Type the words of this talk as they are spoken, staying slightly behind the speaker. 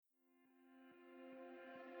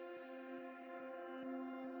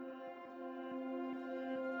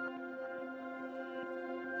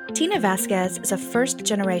Tina Vasquez is a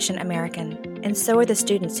first-generation American, and so are the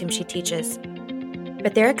students whom she teaches.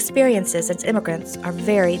 But their experiences as immigrants are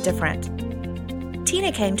very different.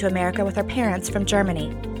 Tina came to America with her parents from Germany.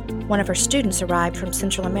 One of her students arrived from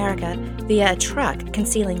Central America via a truck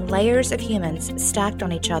concealing layers of humans stacked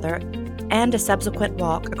on each other and a subsequent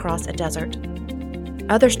walk across a desert.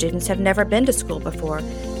 Other students have never been to school before,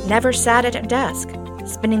 never sat at a desk,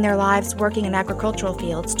 spending their lives working in agricultural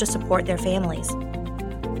fields to support their families.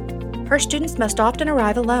 Her students most often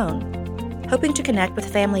arrive alone, hoping to connect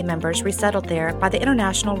with family members resettled there by the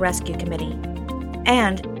International Rescue Committee.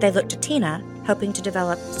 And they look to Tina, hoping to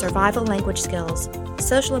develop survival language skills,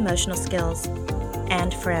 social-emotional skills,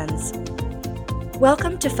 and friends.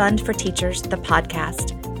 Welcome to Fund for Teachers, the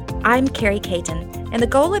podcast. I'm Carrie Caton, and the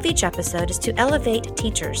goal of each episode is to elevate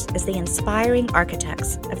teachers as the inspiring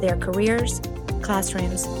architects of their careers,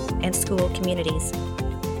 classrooms, and school communities.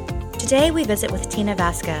 Today we visit with Tina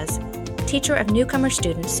Vasquez, teacher of newcomer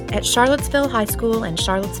students at Charlottesville High School in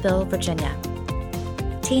Charlottesville, Virginia.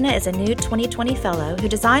 Tina is a new 2020 fellow who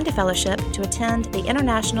designed a fellowship to attend the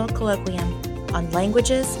International Colloquium on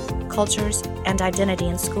Languages, Cultures, and Identity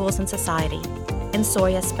in Schools and Society in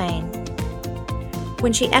Soria, Spain.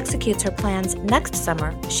 When she executes her plans next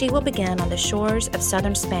summer, she will begin on the shores of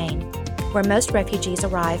southern Spain, where most refugees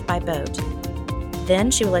arrive by boat. Then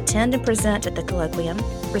she will attend and present at the colloquium,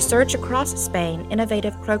 research across Spain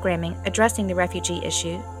innovative programming addressing the refugee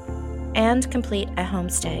issue, and complete a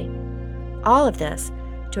homestay. All of this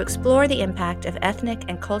to explore the impact of ethnic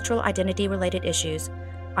and cultural identity-related issues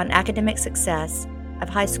on academic success of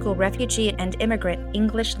high school refugee and immigrant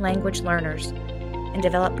English language learners, and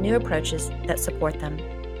develop new approaches that support them.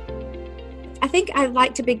 I think I'd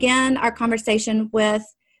like to begin our conversation with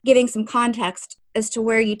giving some context as to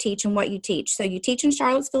where you teach and what you teach. So you teach in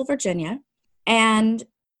Charlottesville, Virginia, and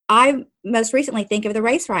I most recently think of the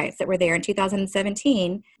race riots that were there in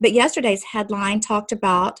 2017, but yesterday's headline talked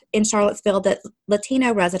about in Charlottesville that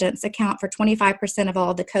Latino residents account for 25% of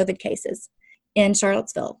all the COVID cases in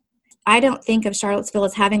Charlottesville. I don't think of Charlottesville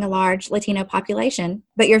as having a large Latino population,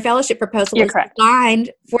 but your fellowship proposal is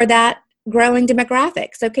designed for that growing demographic.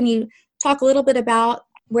 So can you talk a little bit about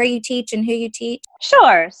where you teach and who you teach?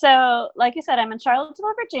 Sure. So like you said, I'm in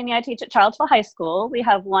Charlottesville, Virginia. I teach at Charlottesville High School. We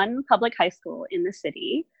have one public high school in the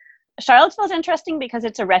city. Charlottesville is interesting because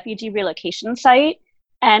it's a refugee relocation site.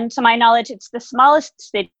 And to my knowledge, it's the smallest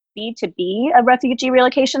city to be a refugee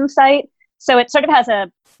relocation site. So it sort of has a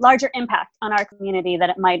larger impact on our community than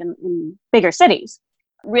it might in bigger cities.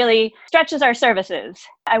 Really stretches our services.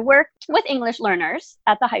 I work with English learners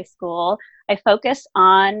at the high school. I focus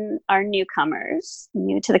on our newcomers,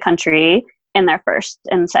 new to the country, in their first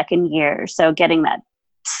and second year. So getting that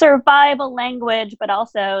survival language, but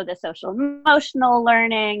also the social emotional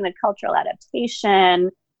learning, the cultural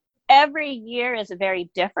adaptation. Every year is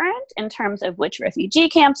very different in terms of which refugee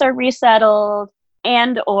camps are resettled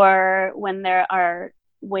and or when there are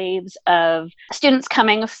waves of students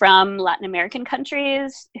coming from Latin American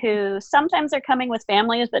countries who sometimes are coming with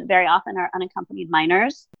families, but very often are unaccompanied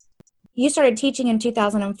minors. You started teaching in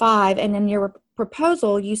 2005, and in your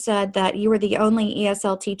proposal, you said that you were the only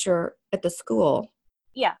ESL teacher at the school.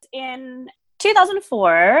 Yeah. In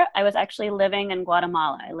 2004, I was actually living in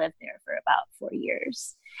Guatemala. I lived there for about 4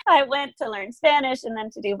 years. I went to learn Spanish and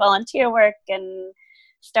then to do volunteer work and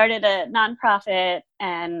started a nonprofit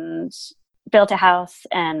and built a house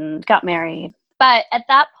and got married. But at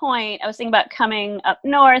that point, I was thinking about coming up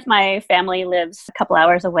north. My family lives a couple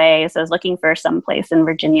hours away, so I was looking for some place in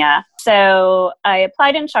Virginia. So I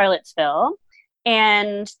applied in Charlottesville,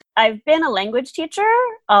 and I've been a language teacher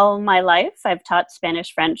all my life. I've taught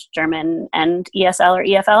Spanish, French, German, and ESL or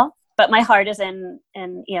EFL, but my heart is in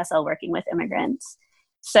ESL working with immigrants.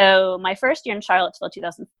 So my first year in Charlottesville,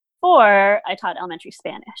 2004, I taught elementary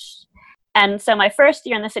Spanish. And so my first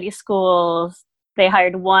year in the city schools, they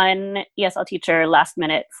hired one ESL teacher last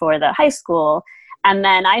minute for the high school. And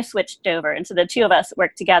then I switched over. And so the two of us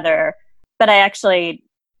worked together. But I actually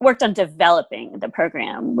worked on developing the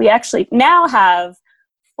program. We actually now have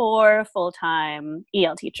 4 full-time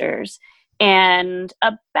EL teachers. And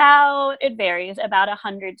it varies, about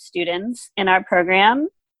 100 students in our program.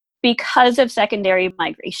 Because of secondary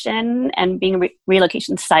migration and being a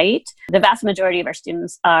relocation site, the vast majority of our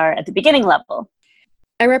students are at the beginning level.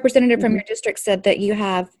 A representative from your district said that you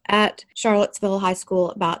have at Charlottesville High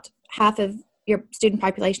School about half of your student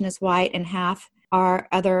population is white and half are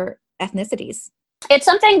other ethnicities. It's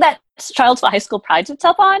something that Charlottesville High School prides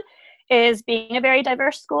itself on, is being a very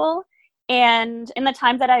diverse school. And in the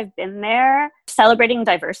time that I've been there, celebrating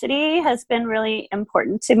diversity has been really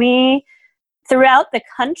important to me. throughout the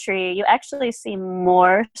country, you actually see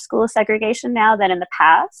more school segregation now than in the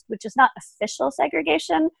past, which is not official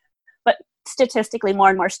segregation, but statistically more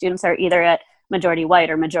and more students are either at majority white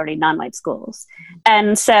or majority non-white schools.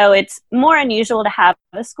 And so it's more unusual to have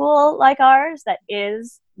a school like ours that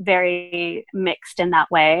is very mixed in that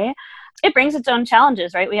way. It brings its own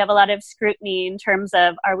challenges, right? We have a lot of scrutiny in terms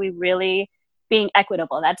of, are we really being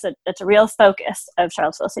equitable? That's a real focus of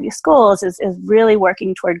Charlottesville City Schools is really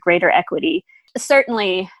working toward greater equity.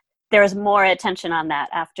 Certainly, there was more attention on that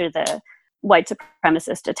after the white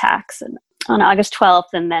supremacist attacks on August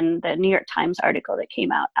 12th, and then the New York Times article that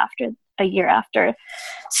came out a year after.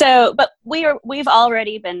 So, but we've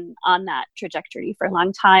already been on that trajectory for a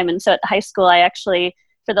long time. And so at the high school, I actually,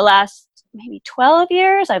 for the last maybe 12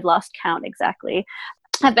 years, I've lost count exactly,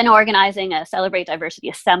 I've been organizing a Celebrate Diversity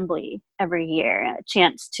Assembly every year, a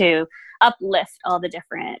chance to uplift all the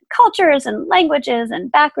different cultures and languages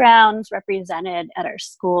and backgrounds represented at our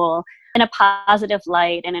school in a positive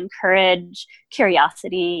light and encourage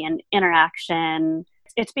curiosity and interaction.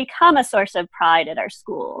 It's become a source of pride at our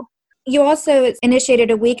school. You also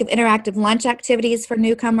initiated a week of interactive lunch activities for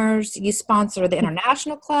newcomers. You sponsor the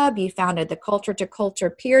International Club. You founded the Culture to Culture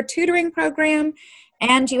peer tutoring program,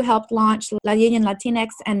 and you helped launch La Union Latinx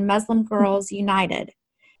and Muslim Girls United.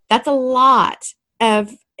 That's a lot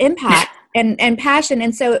of impact and passion.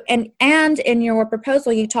 And so, and in your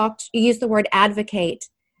proposal, you used the word advocate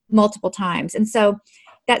multiple times. And so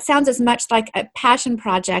that sounds as much like a passion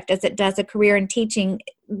project as it does a career in teaching.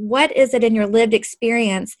 What is it in your lived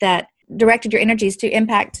experience that directed your energies to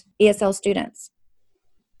impact ESL students?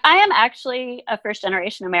 I am actually a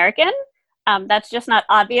first-generation American. That's just not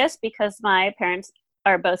obvious because my parents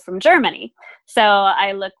are both from Germany. So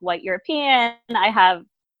I look white European.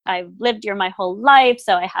 I've lived here my whole life,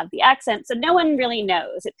 so I have the accent. So no one really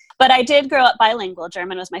knows. But I did grow up bilingual.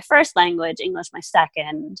 German was my first language, English my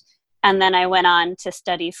second. And then I went on to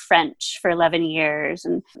study French for 11 years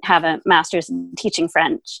and have a master's in teaching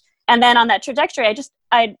French. And then on that trajectory,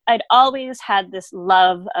 I'd always had this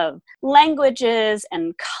love of languages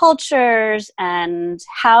and cultures and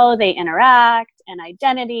how they interact and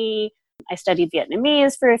identity. I studied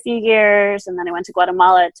Vietnamese for a few years, and then I went to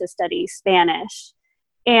Guatemala to study Spanish.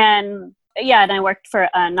 And I worked for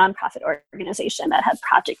a nonprofit organization that had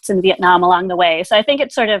projects in Vietnam along the way. So I think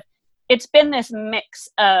it's been this mix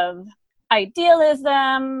of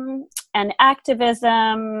idealism and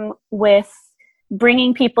activism with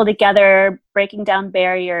bringing people together, breaking down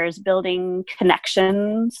barriers, building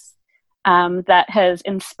connections that has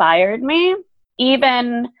inspired me.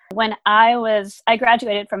 Even when I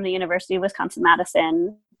graduated from the University of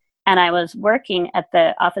Wisconsin-Madison, and I was working at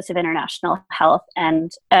the Office of International Health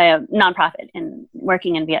and a nonprofit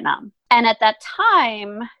working in Vietnam. And at that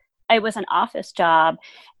time, it was an office job,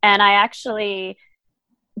 and I actually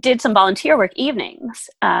did some volunteer work evenings,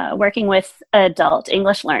 working with adult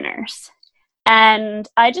English learners. And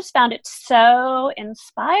I just found it so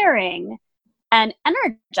inspiring and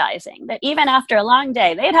energizing that even after a long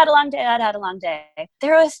day, they'd had a long day, I'd had a long day,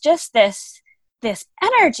 there was just this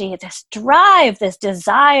energy, this drive, this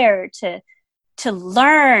desire to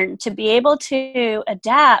learn, to be able to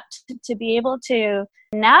adapt, to be able to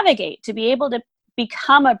navigate, to be able to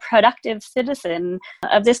become a productive citizen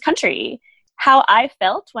of this country. How I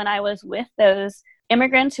felt when I was with those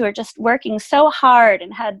immigrants who are just working so hard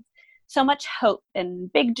and had so much hope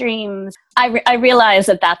and big dreams, I realized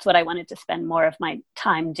that that's what I wanted to spend more of my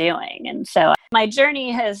time doing. And so my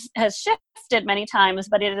journey has shifted many times,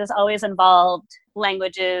 but it has always involved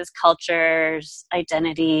languages, cultures,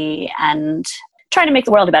 identity, and trying to make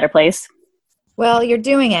the world a better place. Well, you're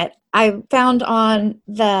doing it. I found on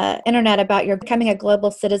the internet about your Becoming a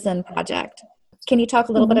Global Citizen project. Can you talk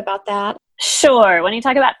a little bit about that? Sure. When you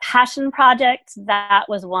talk about passion projects, that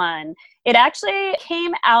was one. It actually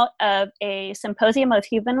came out of a symposium of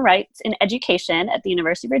human rights in education at the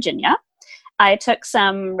University of Virginia. I took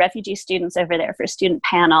some refugee students over there for a student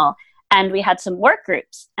panel, and we had some work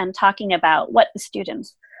groups and talking about what the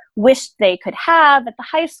students wished they could have at the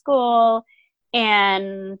high school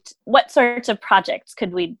and what sorts of projects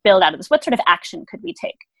could we build out of this? What sort of action could we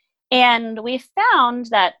take? And we found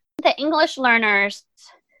that the English learners,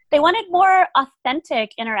 they wanted more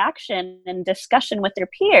authentic interaction and discussion with their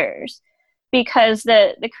peers, because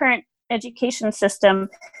the current education system,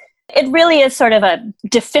 it really is sort of a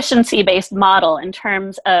deficiency-based model in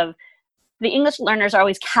terms of the English learners are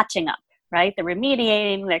always catching up, right? They're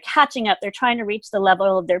remediating, they're catching up, they're trying to reach the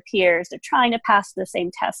level of their peers, they're trying to pass the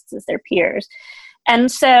same tests as their peers.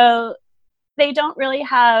 And so they don't really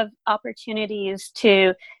have opportunities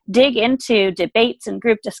to dig into debates and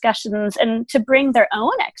group discussions and to bring their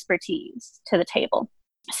own expertise to the table.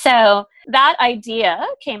 So that idea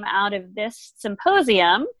came out of this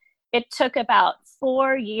symposium. It took about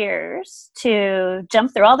 4 years to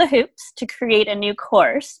jump through all the hoops to create a new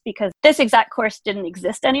course, because this exact course didn't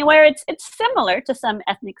exist anywhere. It's similar to some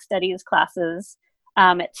ethnic studies classes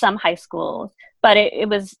at some high schools, but it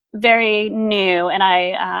was very new. And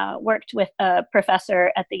I worked with a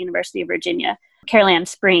professor at the University of Virginia, Carol Ann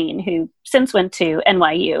Spreen, who since went to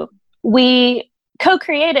NYU. We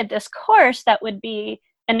co-created this course that would be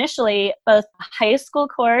initially both a high school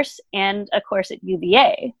course and a course at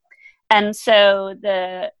UVA. And so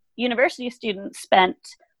the university students spent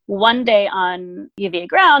 1 day on UVA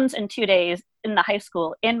grounds and 2 days in the high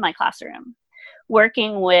school in my classroom,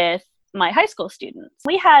 working with my high school students.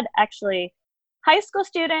 We had actually high school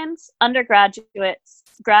students, undergraduates,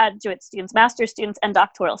 graduate students, master's students, and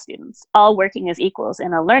doctoral students, all working as equals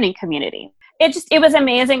in a learning community. It was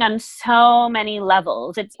amazing on so many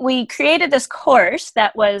levels. We created this course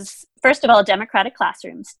that was, first of all, a democratic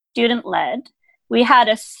classroom, student-led. We had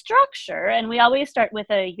a structure, and we always start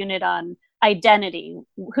with a unit on identity.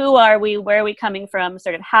 Who are we? Where are we coming from?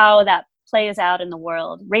 Sort of how that plays out in the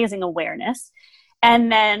world, raising awareness.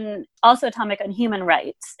 And then also a topic on human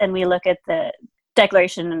rights. And we look at the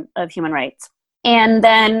Declaration of Human Rights. And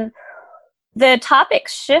then the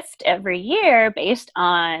topics shift every year based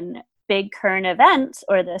on big current events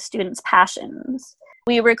or the students' passions.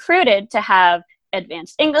 We recruited to have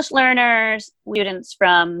advanced English learners, students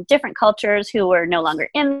from different cultures who were no longer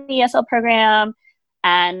in the ESL program,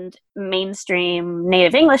 and mainstream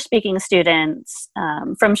native English speaking students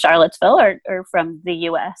from Charlottesville or from the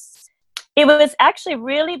US. It was actually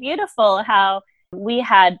really beautiful how we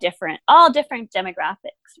had all different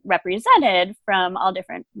demographics represented from all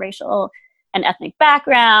different racial and ethnic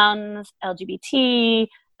backgrounds, LGBT.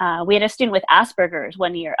 We had a student with Asperger's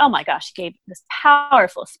one year. Oh my gosh, he gave this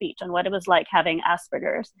powerful speech on what it was like having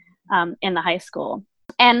Asperger's in the high school.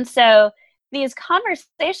 And so these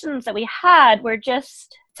conversations that we had were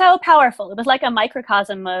just so powerful. It was like a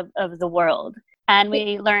microcosm of the world. And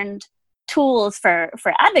we learned tools for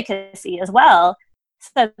advocacy as well,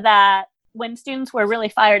 so that when students were really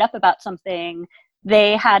fired up about something,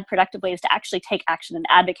 they had productive ways to actually take action and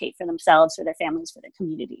advocate for themselves, for their families, for their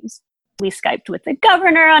communities. We Skyped with the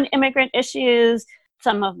governor on immigrant issues.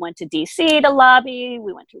 Some of them went to DC to lobby.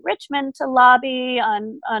 We went to Richmond to lobby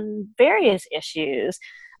on various issues,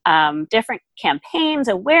 different campaigns,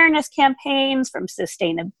 awareness campaigns, from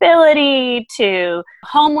sustainability to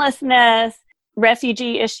homelessness,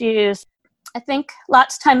 refugee issues. I think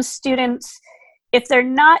lots of times students, if they're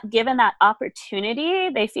not given that opportunity,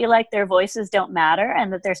 they feel like their voices don't matter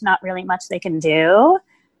and that there's not really much they can do.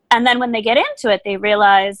 And then when they get into it, they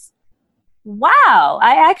realize, wow,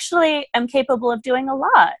 I actually am capable of doing a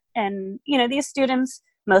lot. And, these students,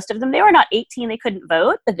 most of them, they were not 18, they couldn't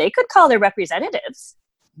vote, but they could call their representatives.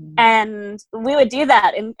 Mm-hmm. And we would do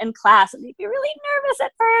that in class, and they'd be really nervous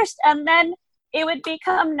at first. And then it would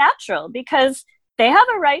become natural because they have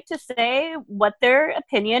a right to say what their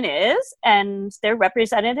opinion is, and their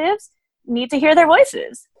representatives need to hear their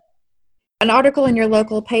voices. An article in your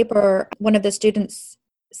local paper, one of the students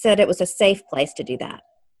said it was a safe place to do that.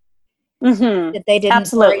 Mm-hmm. That they didn't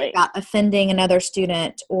Absolutely. worry about offending another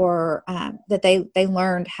student, or that they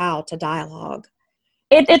learned how to dialogue.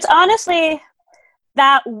 It's honestly,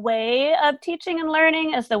 that way of teaching and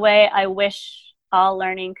learning is the way I wish all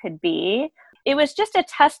learning could be. It was just a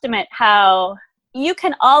testament how you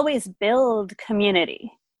can always build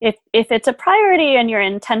community if it's a priority and you're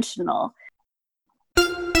intentional.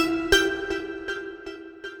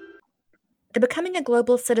 The Becoming a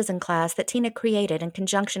Global Citizen class that Tina created in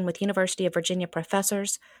conjunction with University of Virginia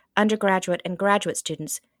professors, undergraduate, and graduate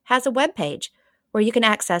students has a webpage where you can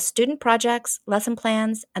access student projects, lesson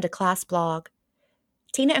plans, and a class blog.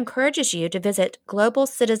 Tina encourages you to visit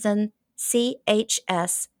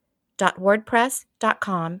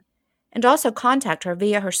globalcitizenchs.wordpress.com and also contact her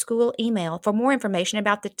via her school email for more information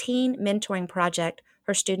about the teen mentoring project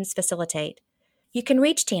her students facilitate. You can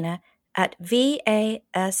reach Tina at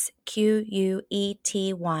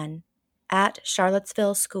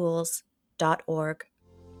vasquet1@charlottesvilleschools.org.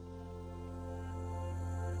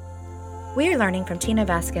 We are learning from Tina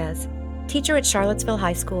Vasquez, teacher at Charlottesville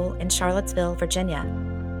High School in Charlottesville, Virginia.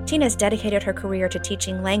 Tina has dedicated her career to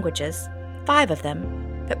teaching languages, 5 of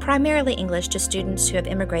them, but primarily English to students who have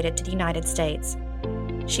immigrated to the United States.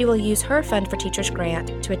 She will use her Fund for Teachers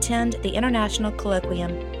grant to attend the International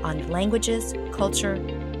Colloquium on Languages, Culture,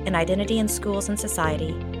 and Identity in Schools and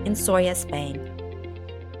Society in Soria, Spain.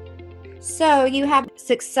 So you have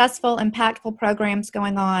successful, impactful programs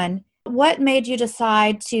going on. What made you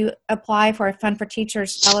decide to apply for a Fund for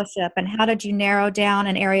Teachers Fellowship, and how did you narrow down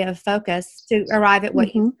an area of focus to arrive at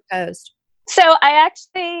what you proposed? So I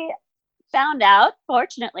actually found out,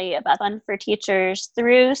 fortunately, about Fund for Teachers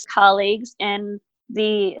through colleagues in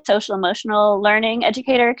the social emotional learning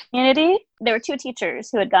educator community. There were two teachers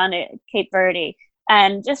who had gone to Cape Verde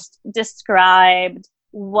and just described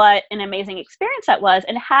what an amazing experience that was,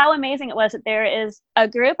 and how amazing it was that there is a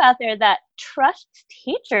group out there that trusts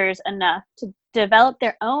teachers enough to develop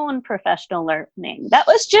their own professional learning. That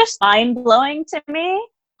was just mind-blowing to me.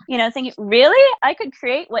 Thinking, really? I could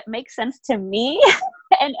create what makes sense to me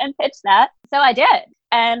and pitch that. So I did.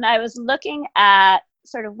 And I was looking at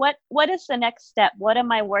sort of what is the next step? What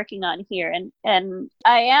am I working on here? And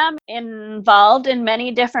I am involved in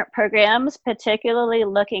many different programs, particularly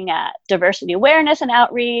looking at diversity awareness and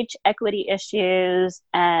outreach, equity issues,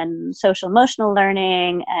 and social emotional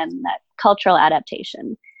learning, and cultural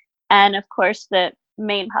adaptation. And of course, the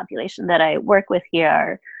main population that I work with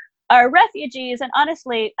here are refugees. And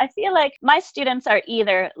honestly, I feel like my students are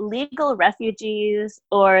either legal refugees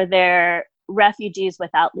or they're refugees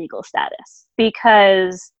without legal status,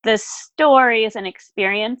 because the stories and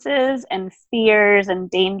experiences and fears and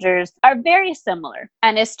dangers are very similar.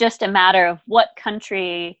 And it's just a matter of what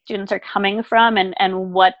country students are coming from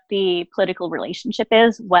and what the political relationship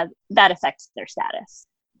is, what that affects their status.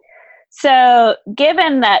 So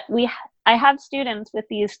given that I have students with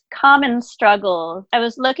these common struggles, I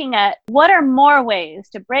was looking at what are more ways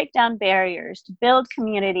to break down barriers, to build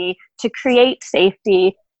community, to create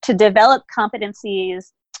safety, to develop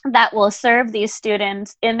competencies that will serve these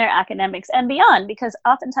students in their academics and beyond, because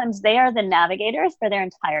oftentimes they are the navigators for their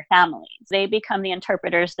entire families. They become the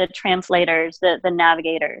interpreters, the translators, the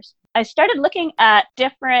navigators. I started looking at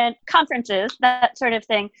different conferences, that sort of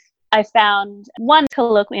thing. I found one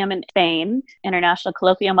colloquium in Spain, International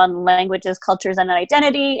Colloquium on Languages, Cultures, and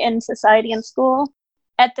Identity in Society and School.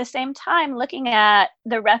 At the same time, looking at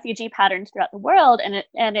the refugee patterns throughout the world,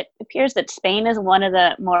 and it appears that Spain is one of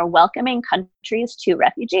the more welcoming countries to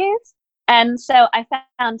refugees. And so I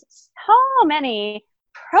found so many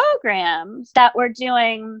programs that were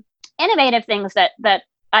doing innovative things that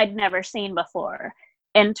I'd never seen before,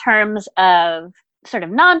 in terms of sort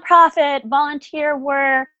of nonprofit, volunteer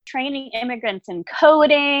work, training immigrants in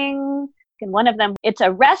coding. And one of them, it's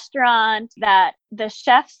a restaurant that the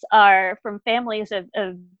chefs are from families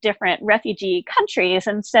of different refugee countries.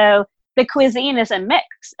 And so the cuisine is a mix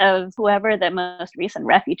of whoever the most recent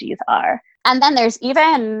refugees are. And then there's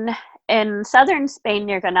even in southern Spain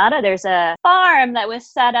near Granada, there's a farm that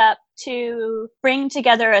was set up to bring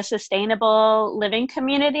together a sustainable living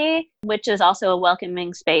community, which is also a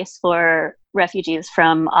welcoming space for refugees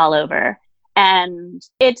from all over. And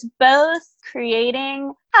it's both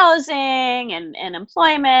creating housing and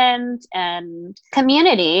employment and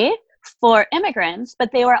community for immigrants,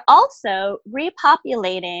 but they were also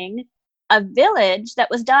repopulating a village that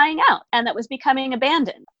was dying out and that was becoming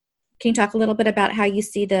abandoned. Can you talk a little bit about how you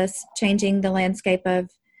see this changing the landscape of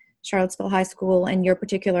Charlottesville High School and your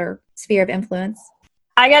particular sphere of influence?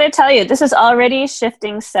 I got to tell you, this is already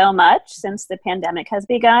shifting so much since the pandemic has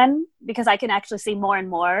begun, because I can actually see more and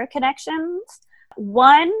more connections.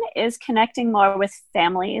 One is connecting more with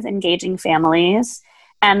families, engaging families.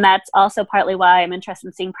 And that's also partly why I'm interested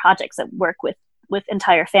in seeing projects that work with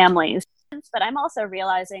entire families. But I'm also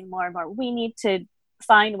realizing more and more we need to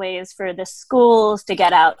find ways for the schools to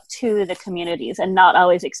get out to the communities and not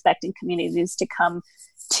always expecting communities to come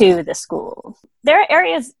to the schools. There are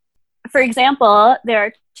areas, for example, there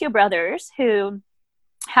are two brothers who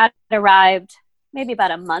had arrived maybe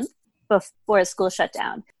about a month before the school shut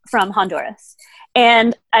down from Honduras.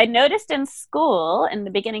 And I noticed in school, in the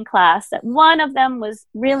beginning class, that one of them was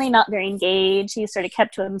really not very engaged. He sort of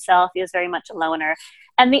kept to himself. He was very much a loner.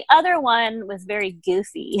 And the other one was very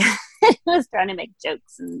goofy. He was trying to make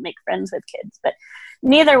jokes and make friends with kids. But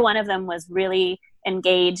neither one of them was really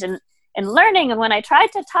engaged in learning. And when I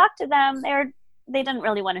tried to talk to them, they didn't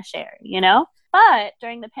really want to share, you know? But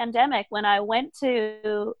during the pandemic, when I went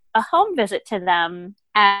to a home visit to them,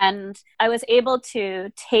 and I was able to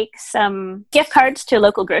take some gift cards to a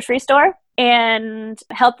local grocery store and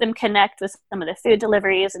help them connect with some of the food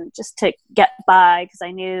deliveries and just to get by, because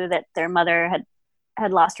I knew that their mother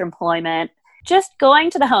had lost her employment. Just going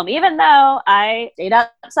to the home, even though I stayed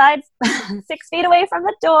outside 6 feet away from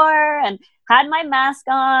the door and had my mask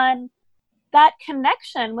on, that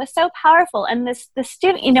connection was so powerful. And the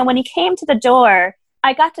student, you know, when he came to the door,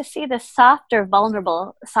 I got to see the softer,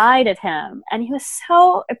 vulnerable side of him. And he was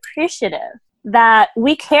so appreciative that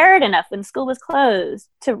we cared enough when school was closed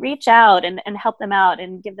to reach out and help them out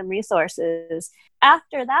and give them resources.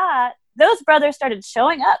 After that, those brothers started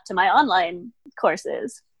showing up to my online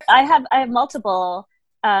courses. I have multiple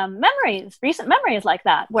recent memories like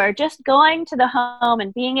that, where just going to the home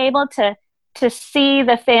and being able to see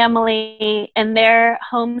the family in their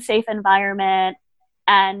home safe environment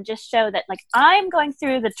and just show that, like, I'm going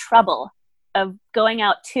through the trouble of going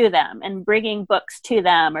out to them and bringing books to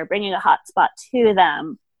them or bringing a hotspot to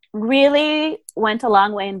them, really went a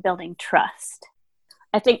long way in building trust.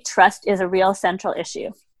 I think trust is a real central issue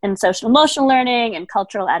in social emotional learning and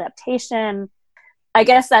cultural adaptation. I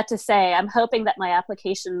guess that to say, I'm hoping that my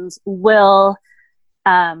applications will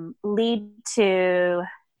lead to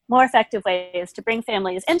more effective ways to bring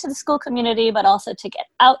families into the school community, but also to get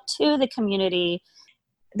out to the community.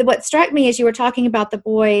 What struck me as you were talking about the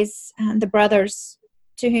boys, the brothers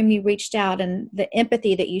to whom you reached out, and the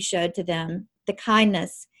empathy that you showed to them, the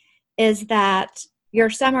kindness, is that your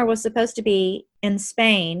summer was supposed to be in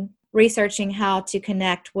Spain, researching how to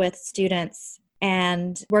connect with students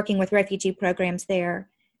and working with refugee programs there,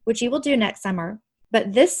 which you will do next summer.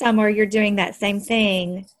 But this summer, you're doing that same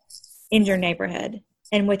thing in your neighborhood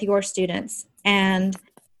and with your students. And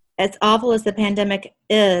as awful as the pandemic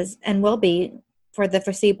is and will be for the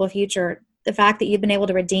foreseeable future, the fact that you've been able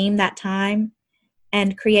to redeem that time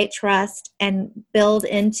and create trust and build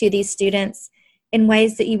into these students in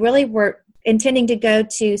ways that you really were intending to go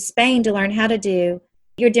to Spain to learn how to do,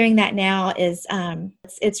 you're doing that now is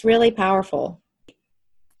it's really powerful.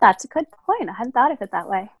 That's a good point. I hadn't thought of it that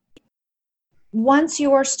way. Once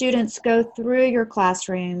your students go through your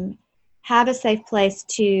classroom, have a safe place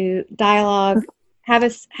to dialogue, have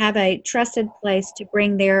a trusted place to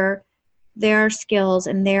bring their skills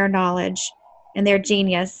and their knowledge and their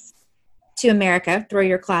genius to America through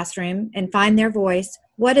your classroom and find their voice.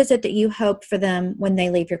 What is it that you hope for them when they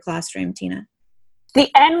leave your classroom, Tina? The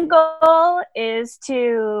end goal is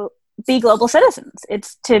to be global citizens.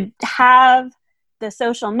 It's to have the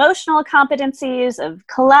social emotional competencies of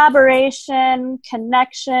collaboration,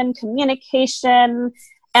 connection, communication,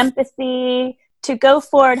 empathy, to go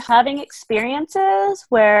forward having experiences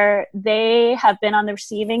where they have been on the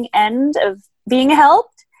receiving end of being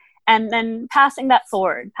helped, and then passing that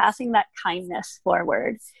forward, passing that kindness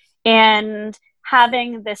forward, and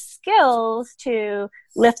having the skills to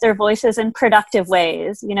lift their voices in productive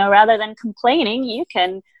ways. You know, rather than complaining, you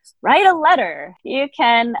can write a letter, you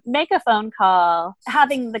can make a phone call,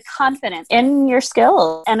 having the confidence in your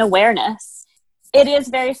skills and awareness. It is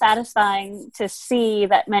very satisfying to see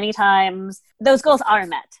that many times those goals are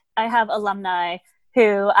met. I have alumni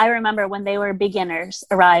who I remember when they were beginners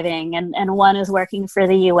arriving, and one is working for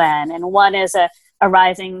the UN, and one is a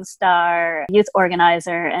rising star youth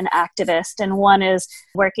organizer and activist, and one is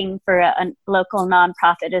working for a local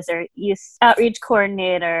nonprofit as their youth outreach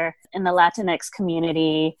coordinator in the Latinx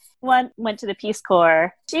community. One went to the Peace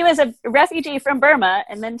Corps. She was a refugee from Burma,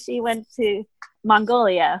 and then she went to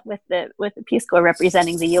Mongolia with the Peace Corps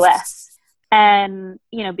representing the US, and,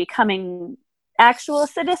 you know, becoming actual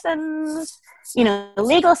citizens, you know,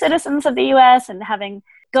 legal citizens of the US, and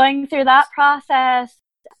going through that process.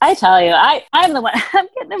 I tell you, I'm the one, I'm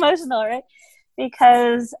getting emotional, right?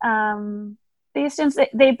 Because these students,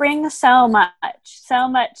 they bring so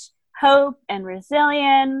much hope and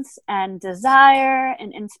resilience and desire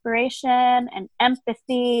and inspiration and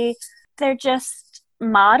empathy. They're just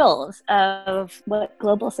models of what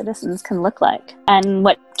global citizens can look like and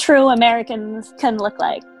what true Americans can look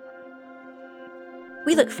like.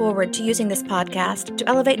 We look forward to using this podcast to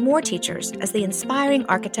elevate more teachers as the inspiring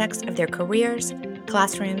architects of their careers,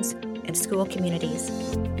 classrooms, and school communities.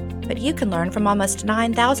 But you can learn from almost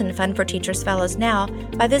 9,000 Fund for Teachers Fellows now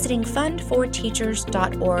by visiting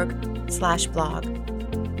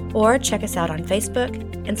fundforteachers.org/blog. Or check us out on Facebook,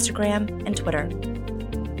 Instagram, and Twitter.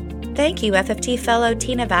 Thank you, FFT Fellow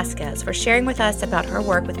Tina Vasquez, for sharing with us about her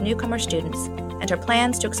work with newcomer students and her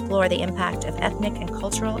plans to explore the impact of ethnic and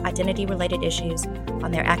cultural identity-related issues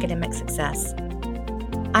on their academic success.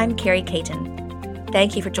 I'm Carrie Caton.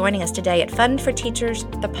 Thank you for joining us today at Fund for Teachers,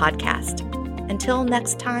 the podcast. Until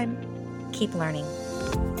next time, keep learning.